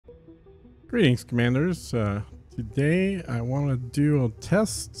Greetings, Commanders. Today I want to do a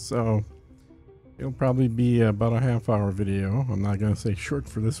test, so it'll probably be about a half-hour video. I'm not going to say short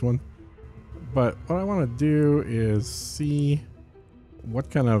for this one, but what I want to do is see what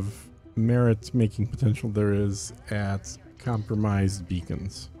kind of merit-making potential there is at compromised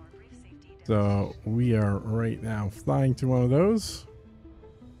beacons. So we are right now flying to one of those,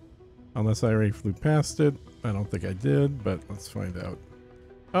 unless I already flew past it. I don't think I did, but let's find out.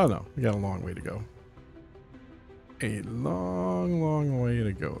 Oh no, we got a long way to go. A long, long way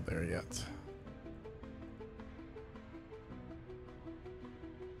to go there yet.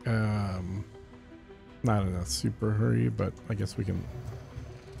 Not in a super hurry, but I guess we can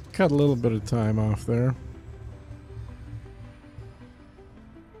cut a little bit of time off there.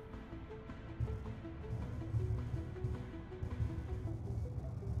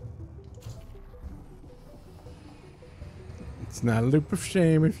 It's not a loop of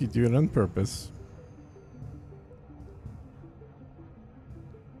shame if you do it on purpose.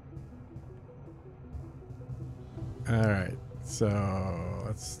 Alright, so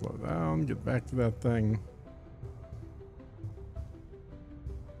let's slow down, get back to that thing.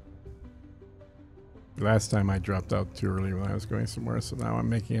 Last time I dropped out too early when I was going somewhere, so now I'm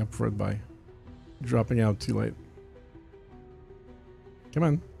making up for it by dropping out too late. Come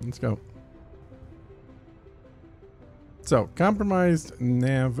on, let's go. So, compromised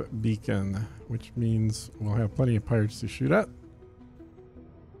nav beacon, which means we'll have plenty of pirates to shoot at.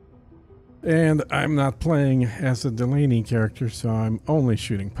 And I'm not playing as a Delaney character, so I'm only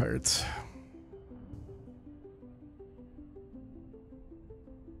shooting pirates.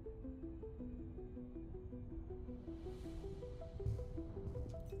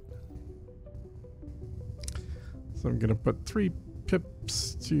 So I'm gonna put 3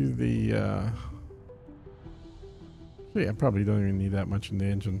 pips to the yeah, I probably don't even need that much in the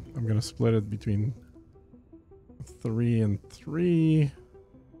engine. I'm gonna split it between 3 and 3.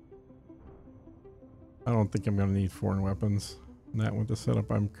 I don't think I'm gonna need foreign weapons. Not with the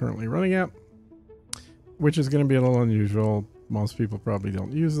setup I'm currently running at, which is gonna be a little unusual. Most people probably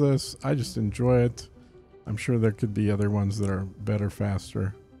don't use this. I just enjoy it. I'm sure there could be other ones that are better,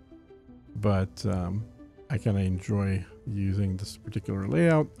 faster, but I kind of enjoy using this particular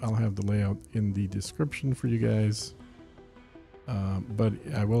layout. I'll have the layout in the description for you guys. But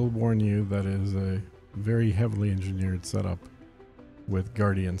I will warn you that it is a very heavily engineered setup with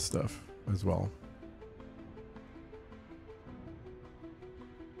Guardian stuff as well.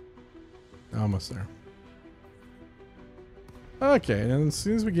 Almost there. Okay, and as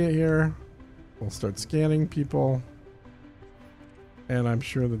soon as we get here, we'll start scanning people. And I'm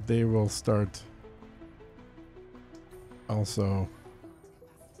sure that they will start also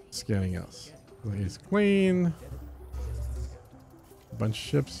scanning us. So he's clean. A bunch of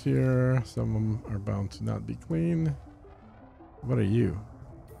ships here. Some of them are bound to not be clean. What are you?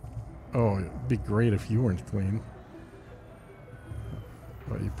 Oh, it'd be great if you weren't clean.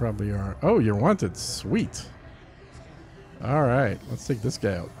 But you probably are. Oh, you're wanted. Sweet. All right, let's take this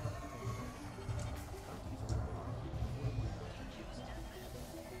guy out.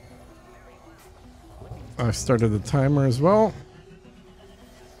 I've started the timer as well.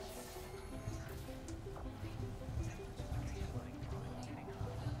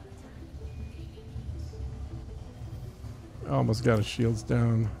 Almost got his shields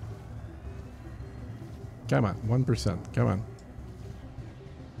down. Come on, 1%. Come on.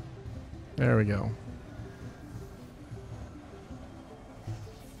 There we go.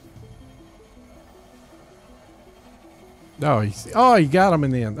 Oh, he got him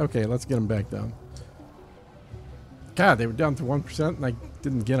in the end. Okay, let's get him back down. God, they were down to 1% and I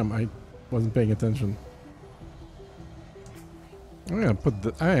didn't get them. I wasn't paying attention.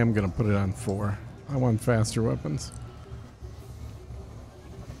 I am gonna put it on 4. I want faster weapons.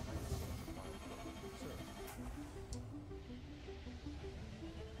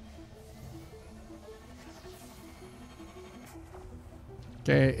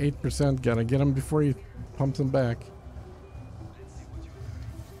 Okay, 8%. Gotta get him before he pumps him back.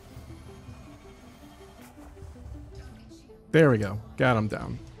 There we go. Got him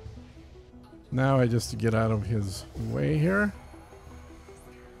down. Now I just get out of his way here.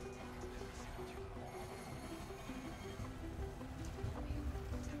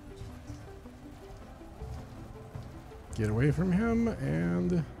 Get away from him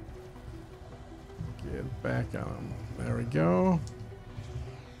and get back on him. There we go.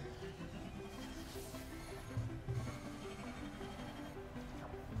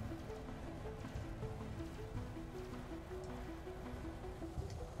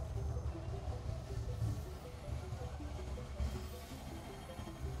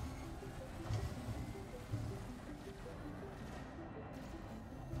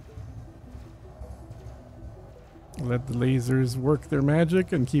 Let the lasers work their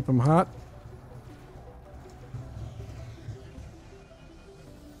magic and keep them hot.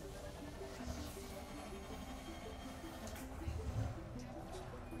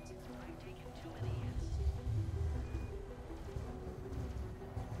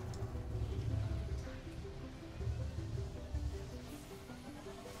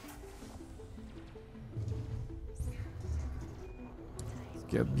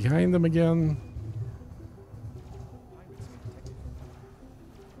 Get behind them again.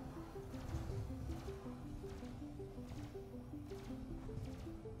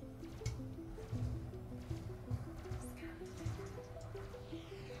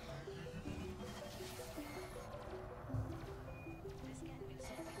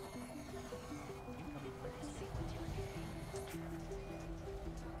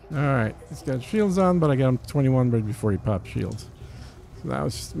 Alright, he's got shields on, but I got him 21 right before he popped shields. So now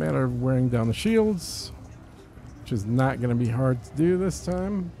it's just a matter of wearing down the shields, which is not going to be hard to do this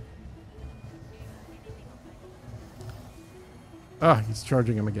time. Ah, he's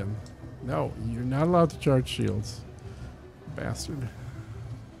charging him again. No, you're not allowed to charge shields. Bastard.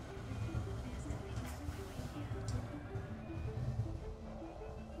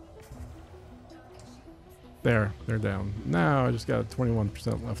 There, they're down. Now I just got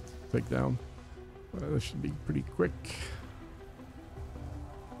 21% left to take down. This should be pretty quick.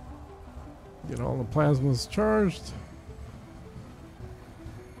 Get all the plasmas charged.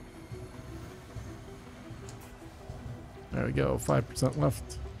 There we go, 5%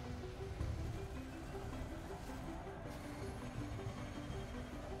 left.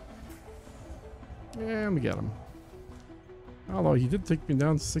 And we got him. Although he did take me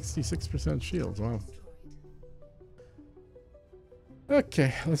down to 66% shields. Wow.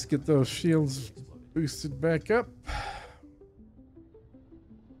 Okay, let's get those shields boosted back up.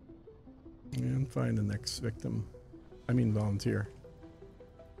 And find the next victim. I mean volunteer.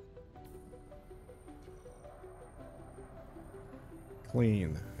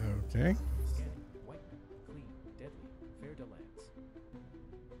 Clean. Okay.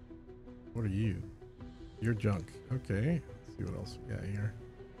 What are you? You're junk. Okay. Let's see what else we got here.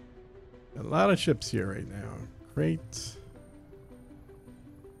 A lot of ships here right now. Crate.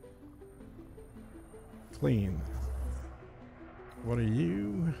 Clean. What are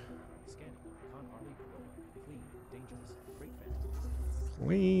you?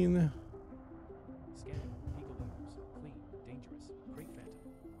 Clean.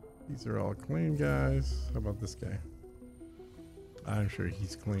 These are all clean guys. How about this guy? I'm sure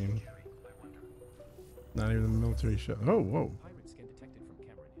he's clean. Not even a military ship. Oh, whoa.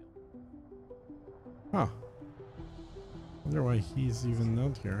 Huh. Wonder why he's even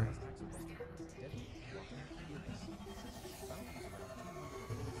out here.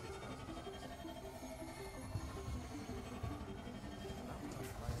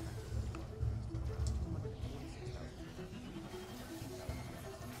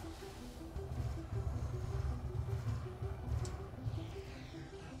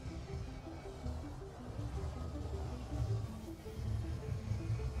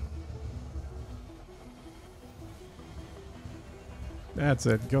 That's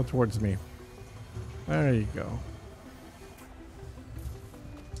it. Go towards me. There you go.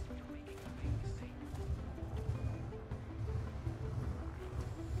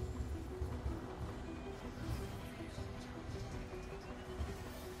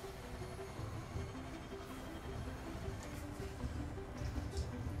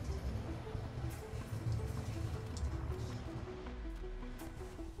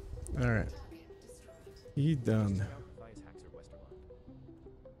 All right. He done.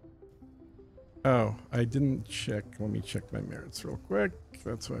 Oh, I didn't check. Let me check my merits real quick.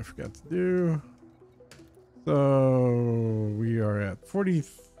 That's what I forgot to do. So we are at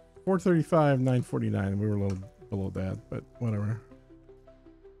 435, 949. We were a little below that, but whatever.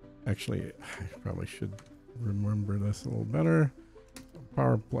 Actually, I probably should remember this a little better.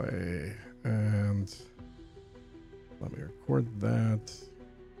 Power play. And let me record that.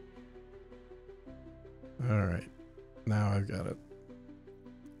 All right. Now I've got it.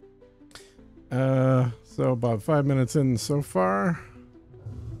 So about 5 minutes in so far.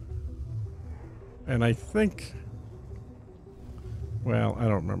 And I think, well, I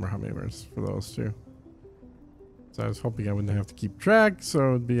don't remember how many minutes for those two. So I was hoping I wouldn't have to keep track, so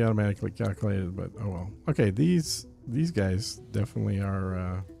it would be automatically calculated, but oh well. Okay, these guys definitely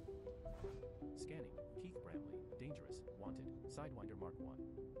are Scanning. Keith Bramley, dangerous, wanted, Sidewinder Mark 1.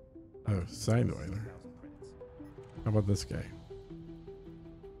 oh, Sidewinder. How about this guy?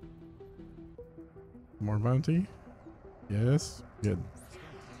 More bounty? Yes, good.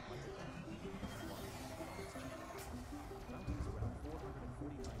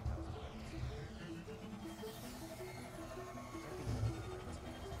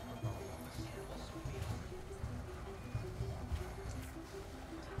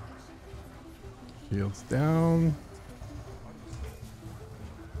 Shields down.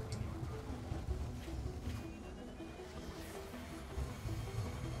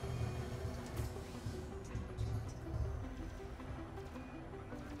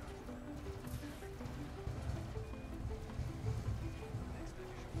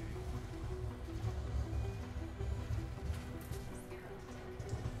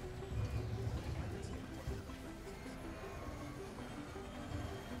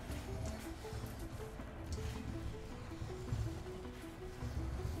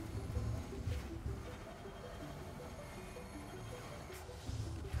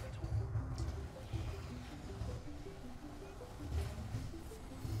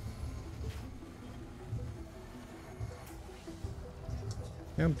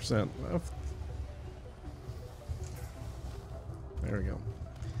 %. Left. There we go.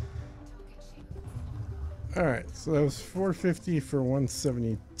 Alright, so that was 450 for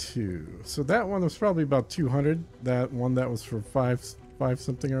 172. So that one was probably about 200. That one that was for five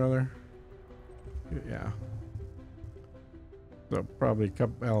something or other. Yeah. So probably a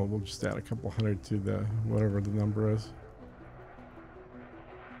couple, well, we'll just add a couple hundred to the whatever the number is.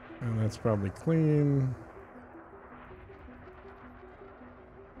 And that's probably clean.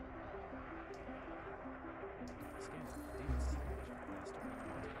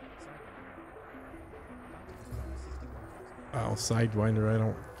 Oh, Sidewinder. I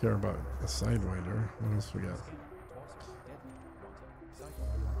don't care about a Sidewinder. What else we got?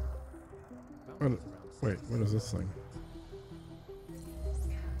 What, wait, what is this thing?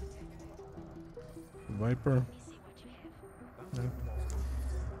 Viper? No.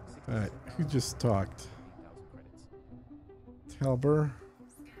 Alright, who just talked? Talbur?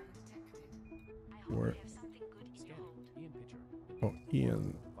 Where? Oh,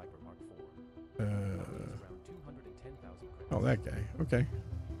 Ian. Oh, that guy. Okay.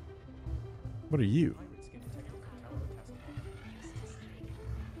 What are you?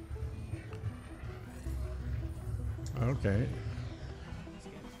 Okay.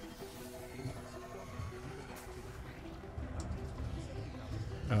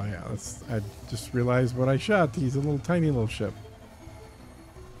 Oh yeah, I just realized what I shot. He's a little tiny little ship.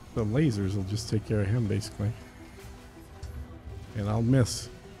 The lasers will just take care of him basically. And I'll miss.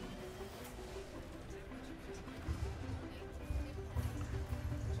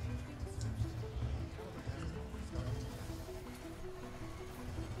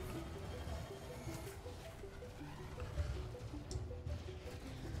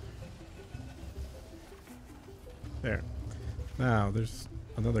 There. Now, there's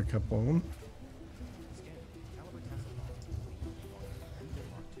another couple of them.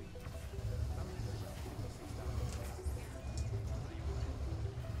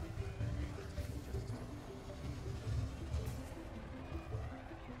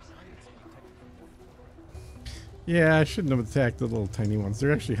 Yeah, I shouldn't have attacked the little tiny ones.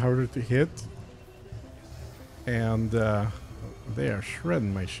 They're actually harder to hit. And they are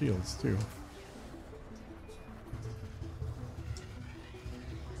shredding my shields, too.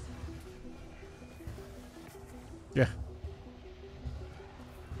 Yeah.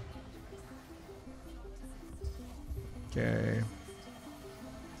 Okay.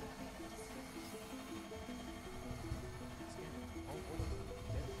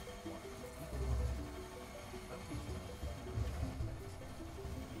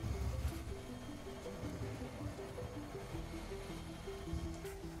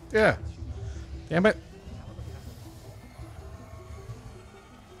 Yeah. Damn it.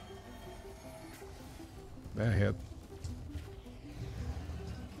 That hit.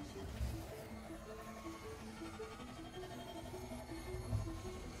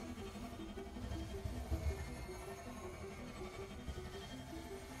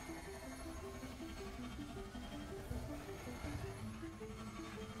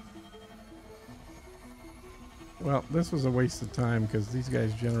 Well, this was a waste of time because these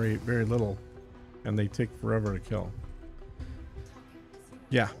guys generate very little and they take forever to kill.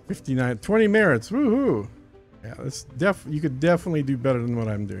 Yeah, 59, 20 merits. Woohoo! Yeah, this you could definitely do better than what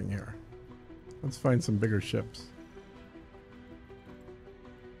I'm doing here. Let's find some bigger ships.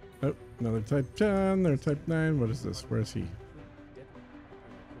 Oh, another type 10, another type 9. What is this? Where is he?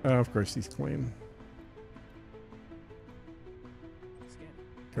 Oh, of course, he's clean.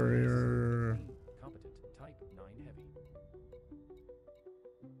 Courier.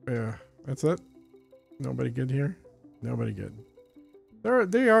 Yeah, that's it. Nobody good here. Nobody good.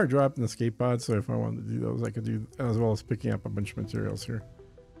 They are dropping escape pods, so if I wanted to do those, I could do as well as picking up a bunch of materials here.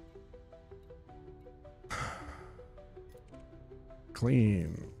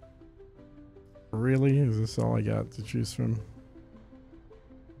 Clean. Really? Is this all I got to choose from?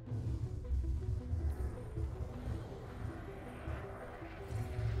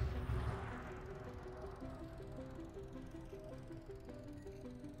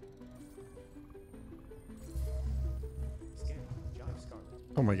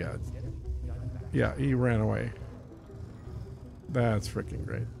 Oh my god. Steadily diving back. Yeah, he ran away. That's freaking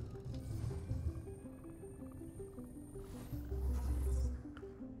great.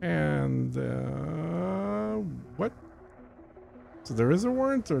 And what? So there is a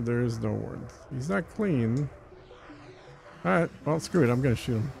warrant or there is no warrant? He's not clean. Alright, well screw it, I'm gonna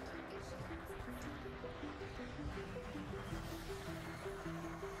shoot him.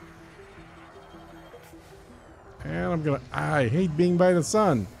 And I'm gonna, I hate being by the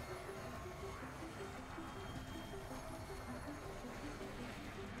sun.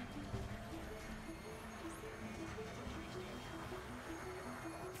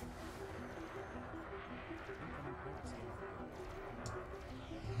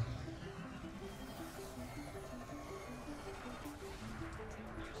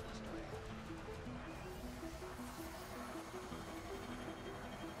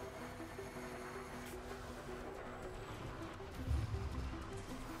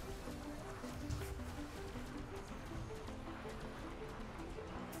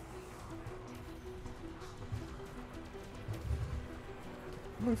 Incoming pirate scan for Bravo.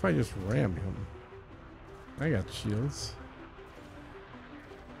 What if I just ram him? I got shields.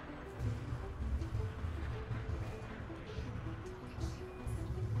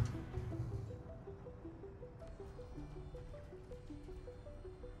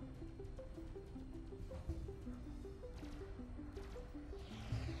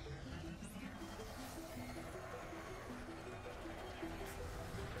 Incoming pirate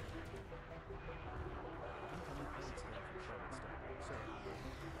scan for Charlotte Star. Sir. Pirate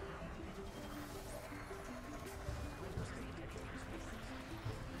scan detected response.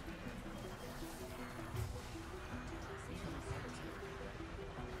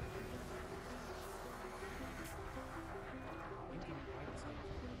 Incoming pirate scan for Bravo. Incoming pirate scan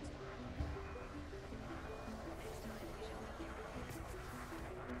for Bravo.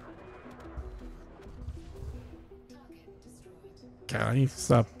 God, I need to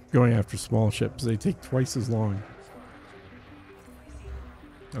stop going after small ships. They take twice as long.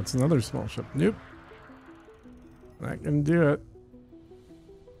 That's another small ship. Nope. Not gonna do it.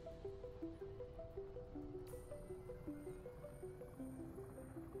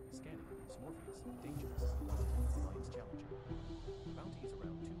 Scanning. Smorpheus. Dangerous. Alliance Challenger. Bounty is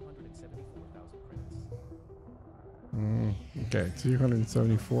around 274,000 credits. Okay,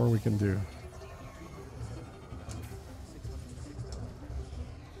 274 we can do. 606,000 credits.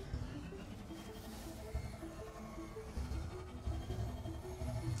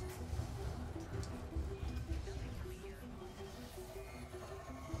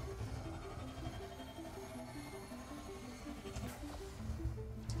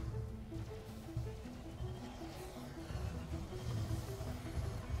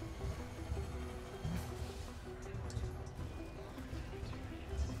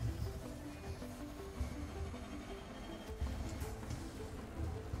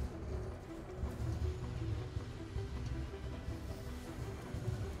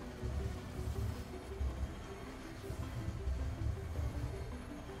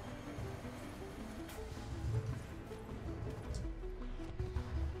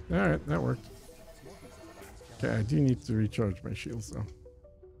 Alright, that worked. Smorpheus is Alliance Okay, I Challenger. do need to recharge my shields though.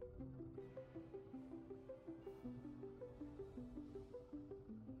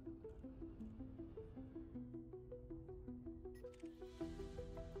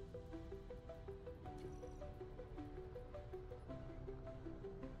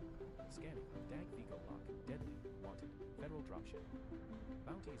 Scanning. Dag Vigo Lock. Deadly. Wanted. Federal dropship.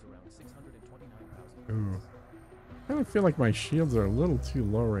 Bounty is around 629,000 Ooh. credits. I kind of feel like my shields are a little too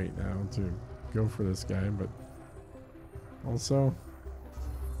low right now to go for this guy, but also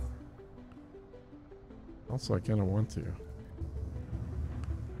I kind of want to.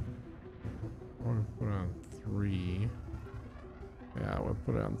 I want to put it on 3. Yeah, we'll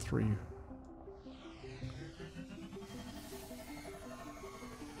put it on 3.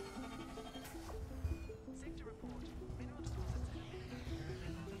 Sector report. Mineral deposits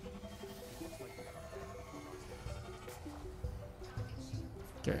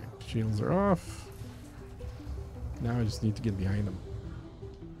Okay, shields are off. Now I just need to get behind them.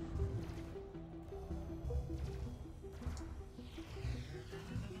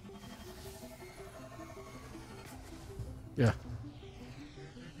 Yeah.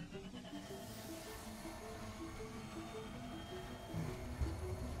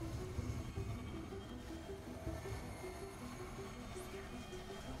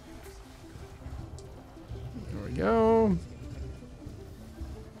 There we go.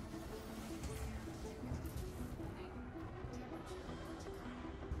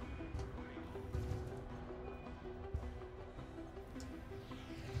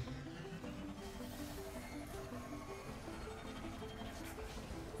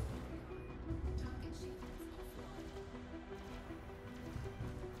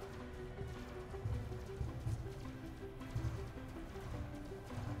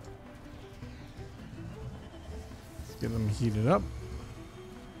 Get them heated up.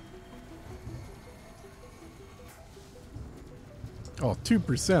 Oh,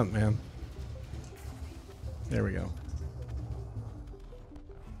 2%, man. There we go.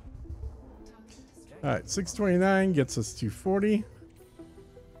 Alright, 629 gets us 240.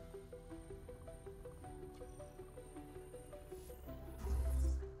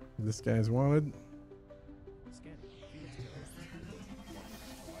 This guy's wanted. Scanning. Phoenix Terror.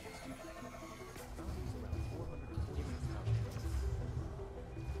 Bounties around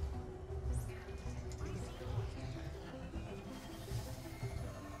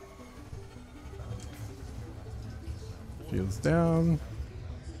Shields down.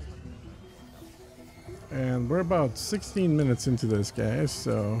 And we're about 16 minutes into this, guys,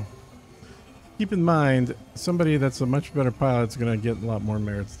 so keep in mind, somebody that's a much better pilot is going to get a lot more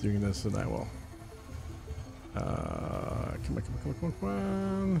merits doing this than I will. Come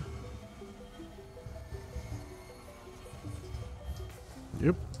on.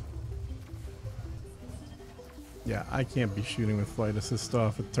 Yep. Yeah, I can't be shooting with flight assist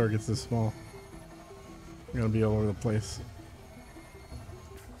off at targets this small. I'm going to be all over the place.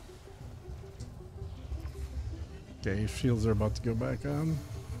 Okay, shields are about to go back on.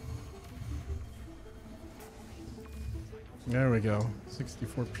 There we go,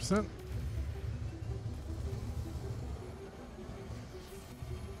 64%.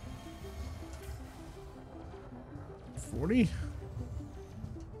 $40.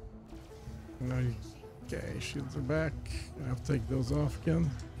 Okay, shields are back. I have to take those off again.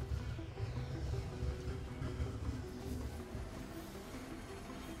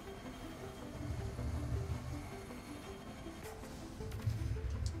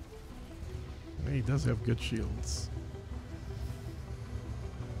 He does have good shields.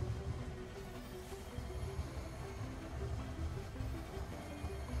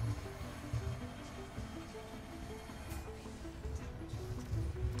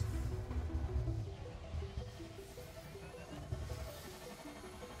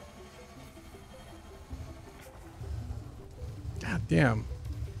 God damn.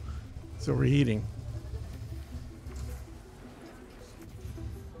 It's overheating.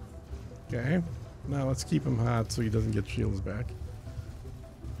 Okay. Now let's keep him hot so he doesn't get shields back.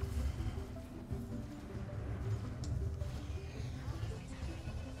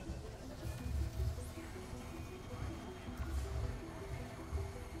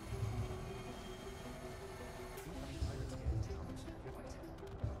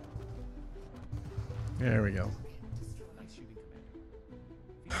 There we go. Nice shooting, Commander.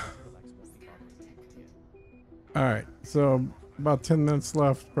 Phoenix Terror won't be operating yet. Alright, so about 10 minutes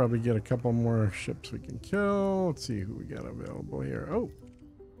left. Probably get a couple more ships we can kill. Let's see who we got available here. Oh!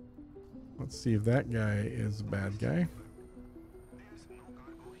 Let's see if that guy is a bad guy.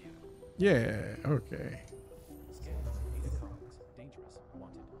 Yeah, okay. Scanning. Ada Collins. Dangerous.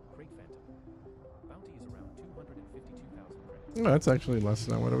 Wanted. Craig Phantom. Bounty is around 252,000 credits. Oh, that's actually less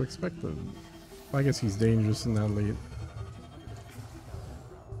than I would have expected. I guess he's dangerous in that lead.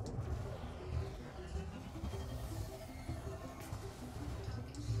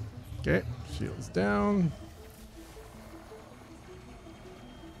 Okay, shields down.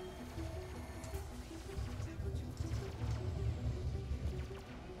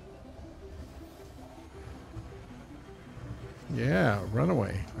 Yeah,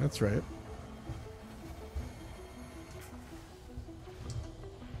 runaway. That's right.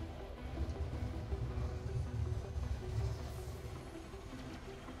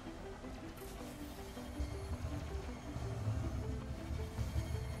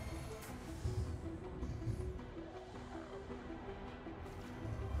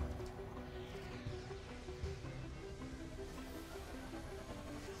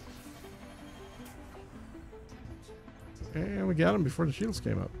 And we got him before the shields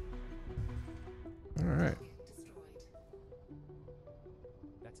came up. All right.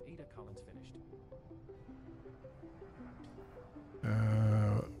 That's Ada Collins finished.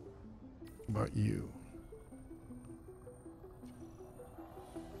 About you.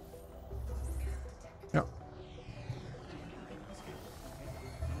 Yeah.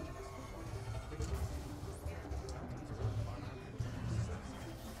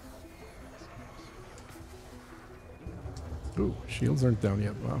 Ooh, shields aren't down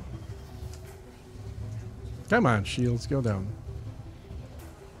yet. Wow. Come on, shields, go down.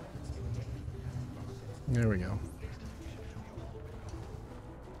 There we go.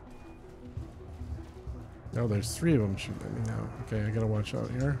 Oh, there's 3 of them shooting at me now. Okay, I gotta watch out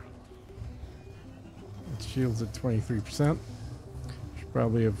here. Shields at 23%. Should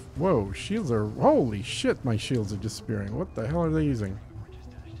probably have... Whoa, shields are... Holy shit, my shields are disappearing. What the hell are they using?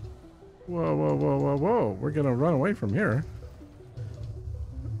 Whoa, whoa, whoa, whoa, whoa. We're gonna run away from here.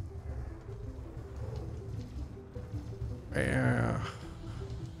 Yeah.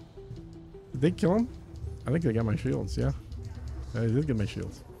 Did they kill him? I think they got my shields, yeah. They did get my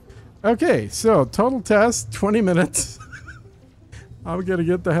shields. Okay, so total test, 20 minutes. I'm gonna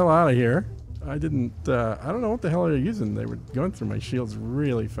get the hell out of here. I don't know what the hell they're using. They were going through my shields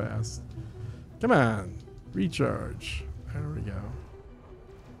really fast. Come on, recharge. There we go.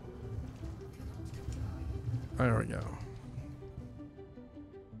 There we go.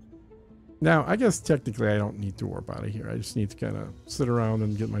 Now, I guess technically I don't need to warp out of here. I just need to kind of sit around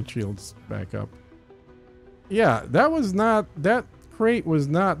and get my shields back up. Yeah, that crate was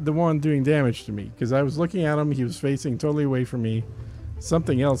not the one doing damage to me, because I was looking at him, he was facing totally away from me.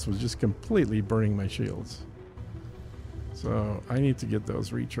 Something else was just completely burning my shields. So I need to get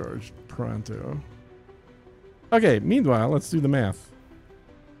those recharged pronto. Okay, meanwhile, let's do the math.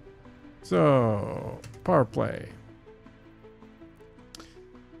 So, power play.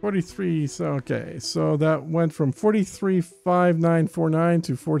 43, so okay. So that went from 43,5,949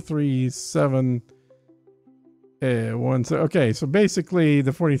 to 437. Okay, so basically the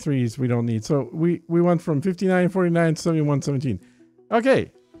 43s we don't need. So we went from 59, 49, 71, 17.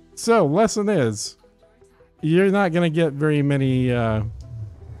 Okay, so lesson is you're not going to get very many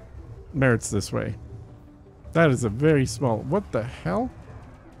merits this way. That is a very small... What the hell?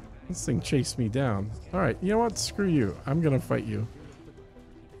 This thing chased me down. Alright, you know what? Screw you. I'm going to fight you.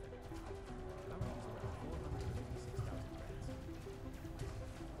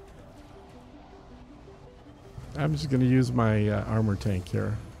 I'm just going to use my armor tank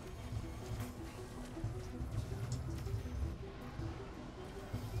here.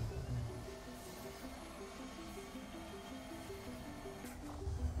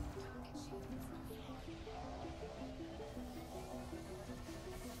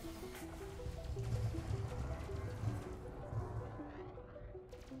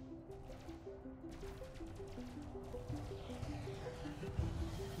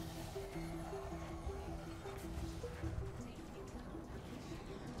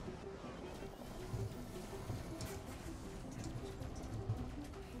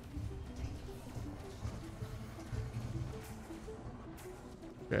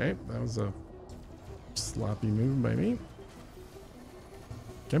 Okay, that was a sloppy move by me.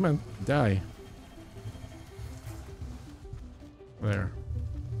 Come on, die. There.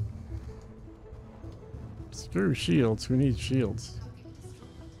 Screw shields. Who needs shields?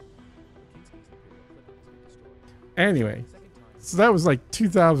 Anyway, so that was like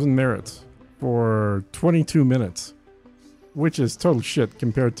 2,000 merits for 22 minutes, which is total shit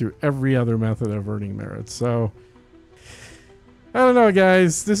compared to every other method of earning merits. So I don't know,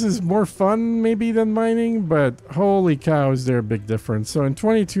 guys. This is more fun maybe than mining, but holy cow, is there a big difference. So in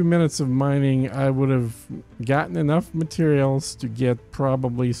 22 minutes of mining, I would have gotten enough materials to get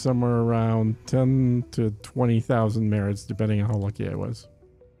probably somewhere around 10 to 20,000 merits, depending on how lucky I was.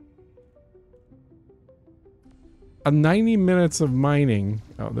 90 minutes of mining.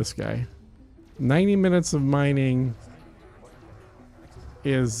 Oh, this guy. 90 minutes of mining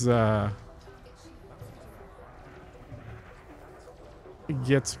is...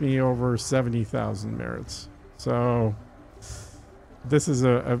 gets me over 70,000 merits. So this is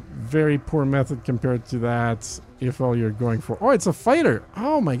a very poor method compared to that if all you're going for... Oh, it's a fighter!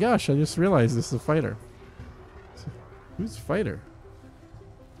 Oh my gosh, I just realized this is a fighter. Who's fighter?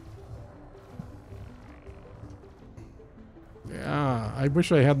 Yeah, I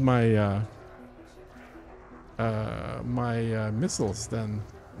wish I had my missiles then.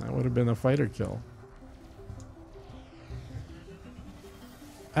 That would have been a fighter kill.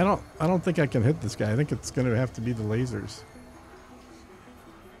 I don't think I can hit this guy. I think it's going to have to be the lasers.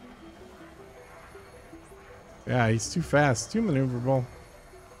 Yeah, he's too fast, too maneuverable.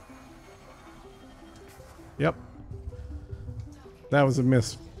 Yep. That was a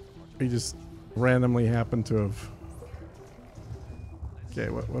miss. He just randomly happened to have... Okay,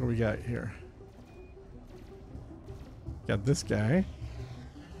 what do we got here? Got this guy.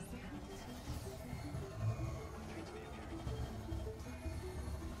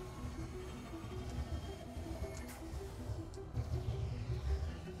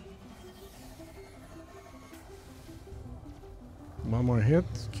 One more hit,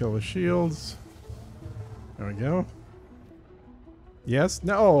 kill the shields. There we go. Yes?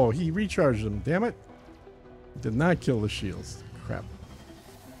 No, oh, he recharged them. Damn it. Did not kill the shields. Crap.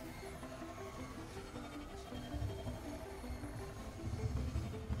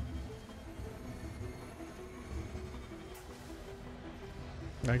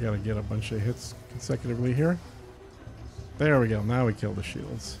 I gotta get a bunch of hits consecutively here. There we go. Now we kill the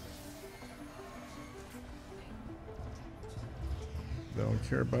shields. Don't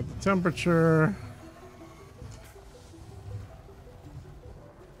care about the temperature.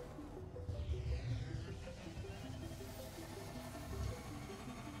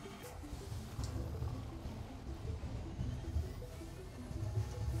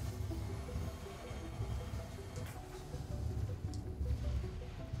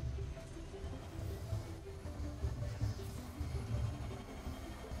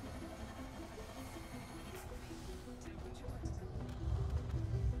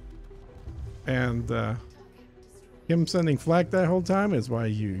 And him sending flak that whole time is why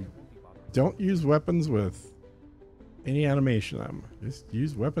you don't use weapons with any animation on them. Just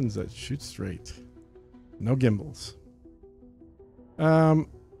use weapons that shoot straight. No gimbals.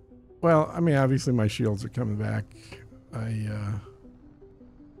 Well, I mean, obviously my shields are coming back. I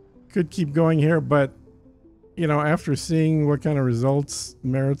could keep going here, but you know, after seeing what kind of results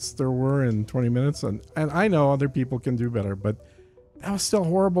merits there were in 20 minutes, and I know other people can do better, but that was still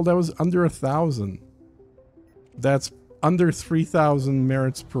horrible. That was under 1,000. That's under 3,000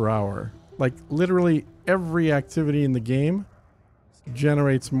 merits per hour. Like literally every activity in the game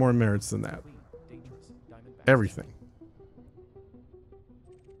generates more merits than that. Everything.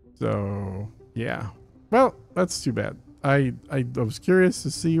 So yeah. Well, that's too bad. I was curious to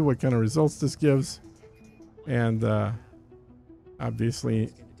see what kind of results this gives, and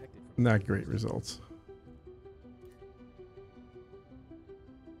obviously not great results.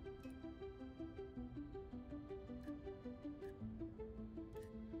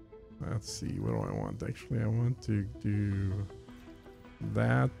 Let's see, what do I want? Actually, I want to do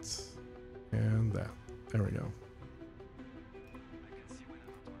that and that. There we go.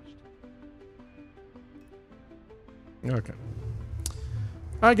 Okay.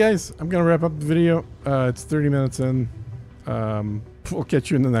 Alright guys, I'm going to wrap up the video. It's 30 minutes in. We'll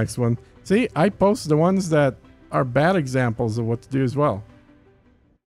catch you in the next one. See, I post the ones that are bad examples of what to do as well.